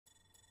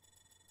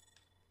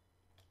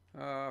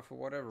For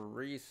whatever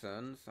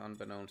reasons,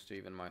 unbeknownst to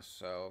even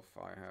myself,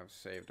 I have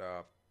saved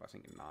up, I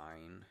think 9.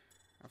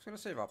 I was gonna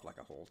save up like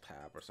a whole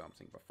tab or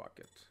something, but fuck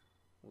it.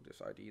 We'll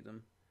just ID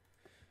them.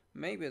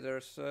 Maybe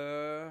there's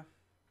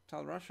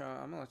Tal Russia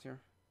amulet here.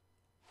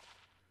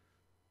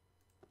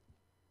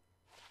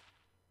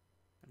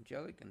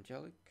 Angelic,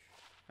 angelic,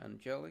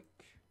 angelic,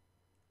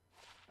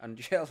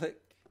 angelic.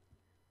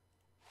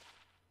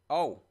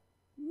 Oh!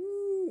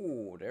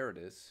 Ooh, there it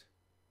is.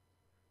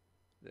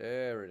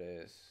 There it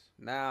is.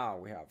 Now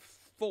we have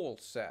full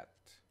set.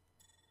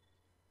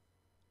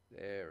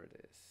 There it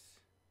is.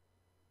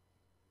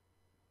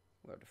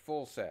 We have the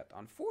full set.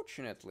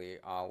 Unfortunately,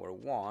 our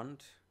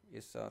wand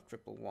is a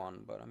triple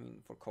one, but I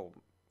mean, for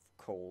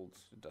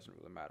colds, it doesn't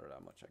really matter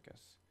that much, I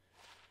guess.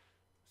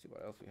 Let's see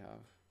what else we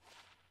have.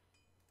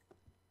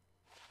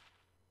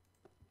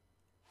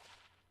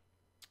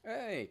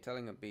 Hey,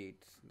 telling a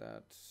beat.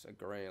 That's a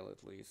grail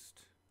at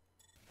least.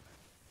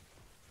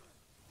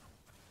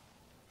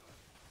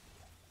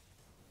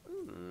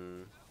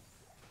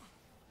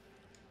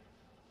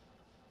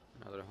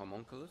 Another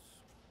homunculus?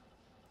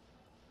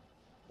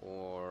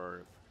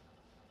 Or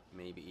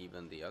maybe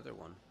even the other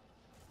one.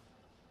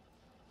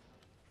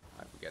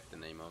 I forget the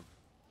name of.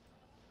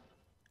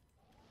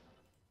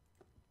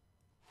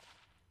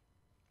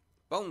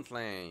 Bone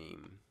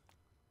Flame!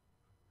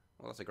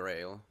 Well, that's a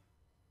grail.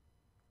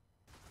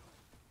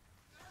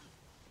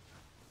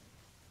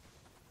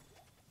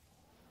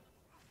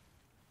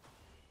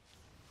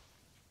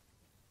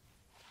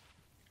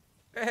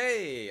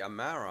 Hey,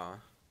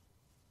 Amara!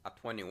 At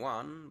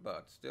 21,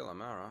 but still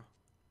Amara.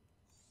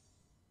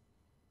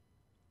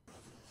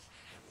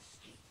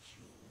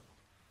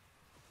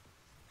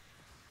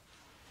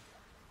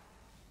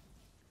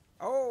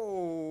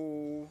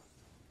 Oh!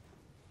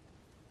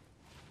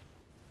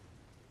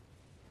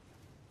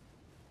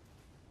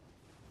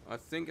 I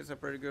think it's a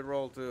pretty good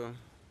roll too.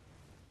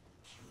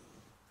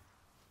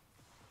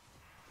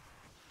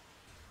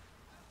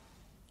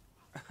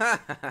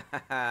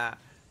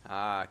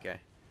 Ah, okay.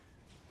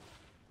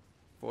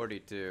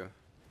 42.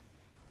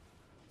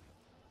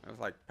 That was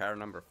like pair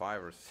number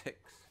 5 or 6.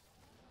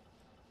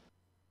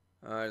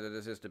 Alright, so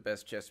this is the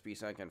best chess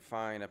piece I can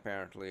find,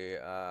 apparently.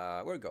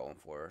 We're going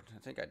for it. I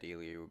think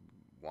ideally you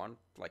want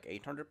like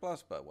 800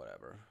 plus, but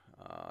whatever.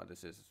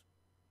 This is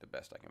the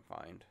best I can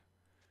find.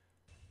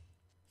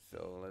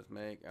 So let's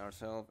make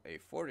ourselves a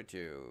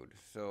Fortitude.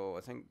 So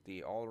I think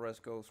the all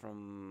rest goes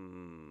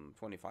from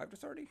 25 to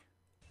 30.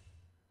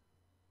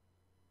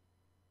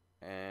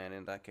 And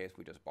in that case,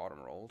 we just bottom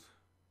rolled.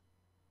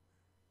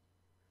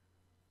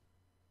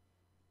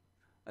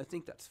 I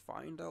think that's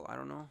fine though, I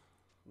don't know.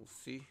 We'll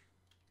see.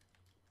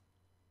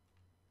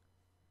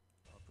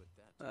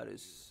 That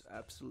is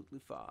absolutely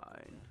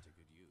fine.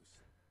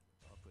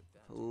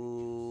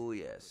 Oh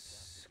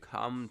yes,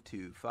 come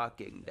to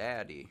fucking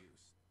daddy.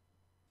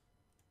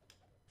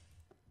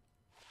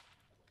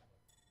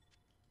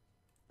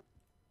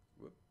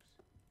 Whoops.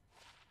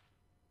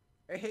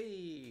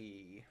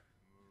 Hey!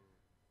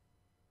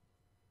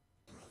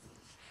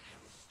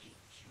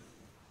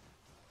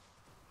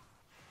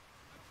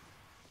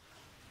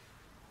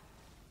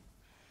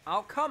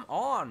 Oh, come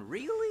on,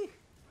 really?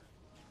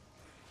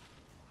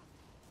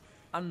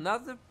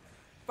 Another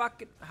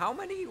fucking... How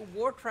many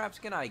war traps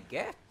can I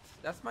get?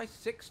 That's my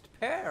 6th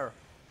pair.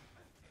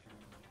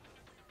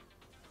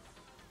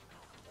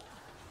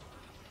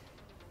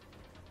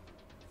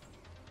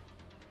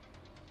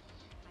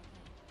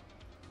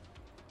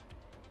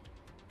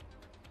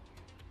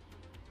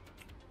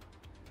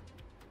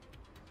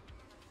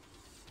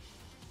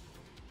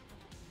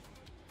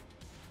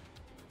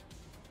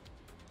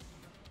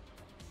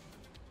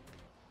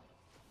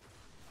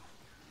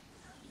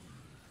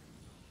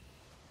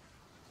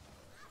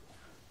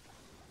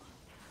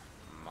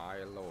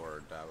 My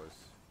lord, that was...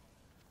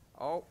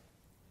 Oh!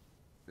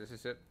 This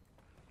is it.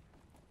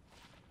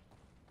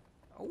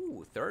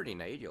 Oh, 30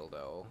 Nadial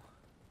though.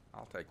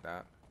 I'll take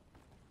that.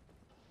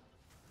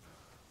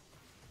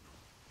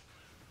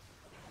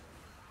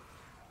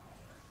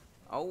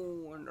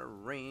 Oh, and a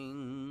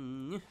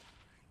ring.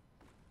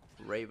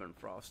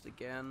 Ravenfrost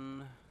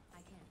again.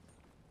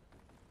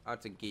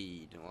 That's a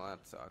Geed. Well,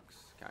 that sucks,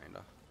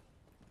 kinda.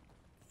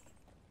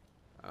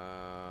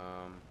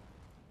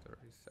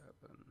 37.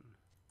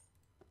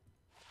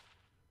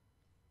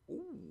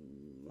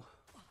 Ooh,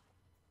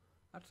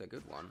 that's a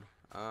good one.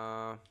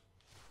 I'm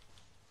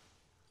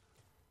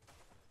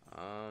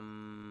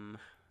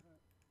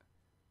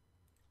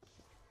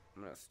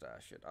gonna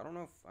stash it. I don't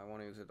know if I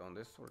want to use it on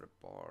this or the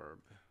barb.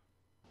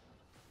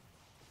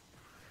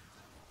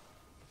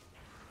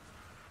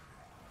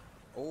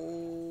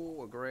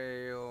 Oh, a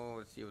grail.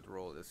 Let's see what the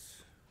roll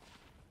is.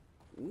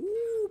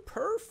 Ooh,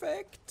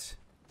 perfect.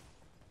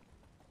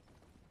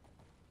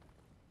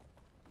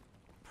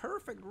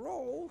 Perfect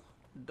roll.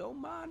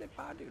 Don't mind if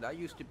I do. That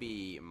used to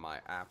be my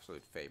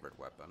absolute favorite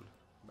weapon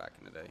back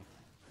in the day.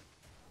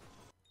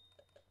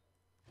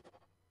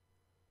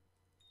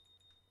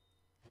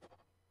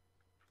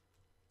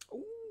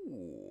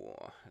 Ooh,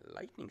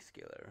 lightning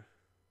skiller.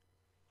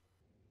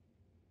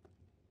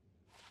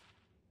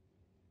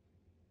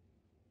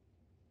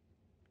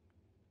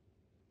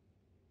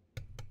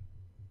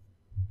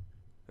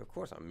 Of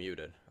course I'm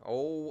muted.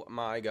 Oh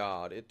my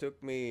god, it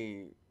took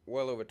me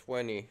well over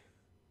 20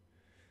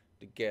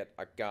 to get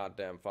a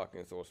goddamn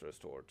fucking Sorcerer's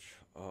Torch.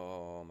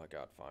 Oh my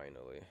god,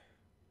 finally.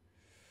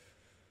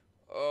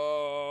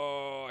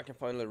 Oh, I can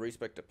finally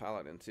respect the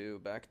Paladin too.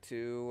 Back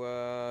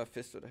to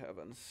Fist of the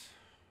Heavens.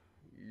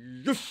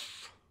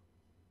 Yes!